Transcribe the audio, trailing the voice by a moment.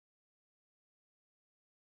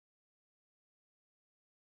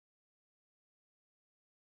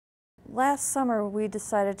Last summer we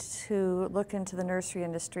decided to look into the nursery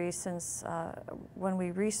industry since when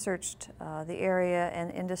we researched the area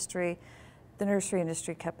and industry, the nursery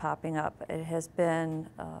industry kept popping up. It has been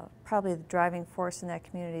probably the driving force in that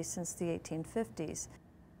community since the 1850s.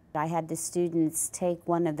 I had the students take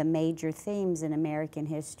one of the major themes in American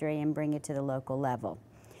history and bring it to the local level.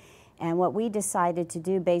 And what we decided to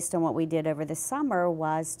do based on what we did over the summer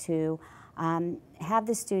was to have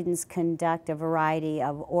the students conduct a variety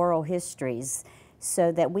of oral histories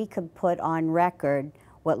so that we could put on record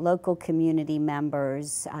what local community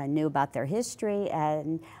members knew about their history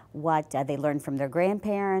and what they learned from their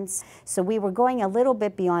grandparents. So we were going a little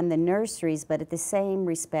bit beyond the nurseries, but at the same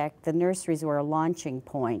respect, the nurseries were a launching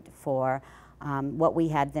point for what we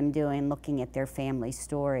had them doing, looking at their family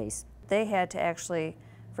stories. They had to actually,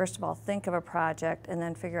 first of all, think of a project and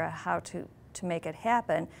then figure out how to make it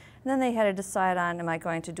happen. And then they had to decide on, am I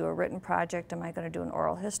going to do a written project? Am I going to do an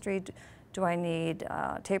oral history? Do I need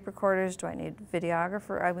tape recorders? Do I need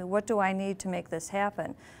videographer? I mean, what do I need to make this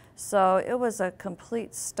happen? So it was a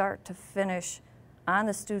complete start to finish on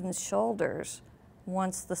the students' shoulders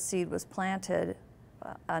once the seed was planted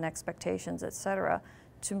on expectations, etc.,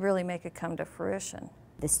 to really make it come to fruition.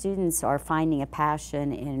 The students are finding a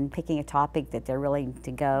passion in picking a topic that they're willing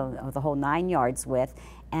to go the whole 9 yards with,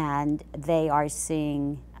 and they are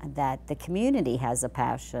seeing that the community has a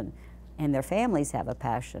passion and their families have a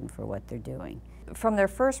passion for what they're doing. From their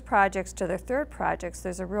first projects to their third projects,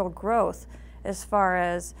 there's a real growth as far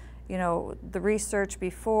as, you know, the research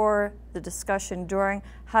before, the discussion during,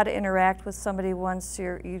 how to interact with somebody once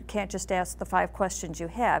you can't just ask the 5 questions you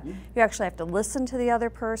have. You actually have to listen to the other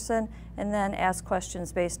person and then ask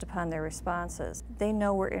questions based upon their responses. They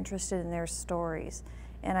know we're interested in their stories,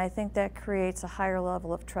 and I think that creates a higher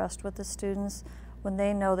level of trust with the students when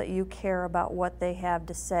they know that you care about what they have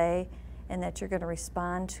to say and that you're going to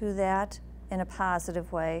respond to that in a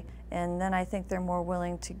positive way. And then I think they're more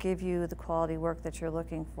willing to give you the quality work that you're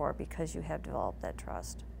looking for because you have developed that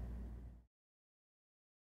trust.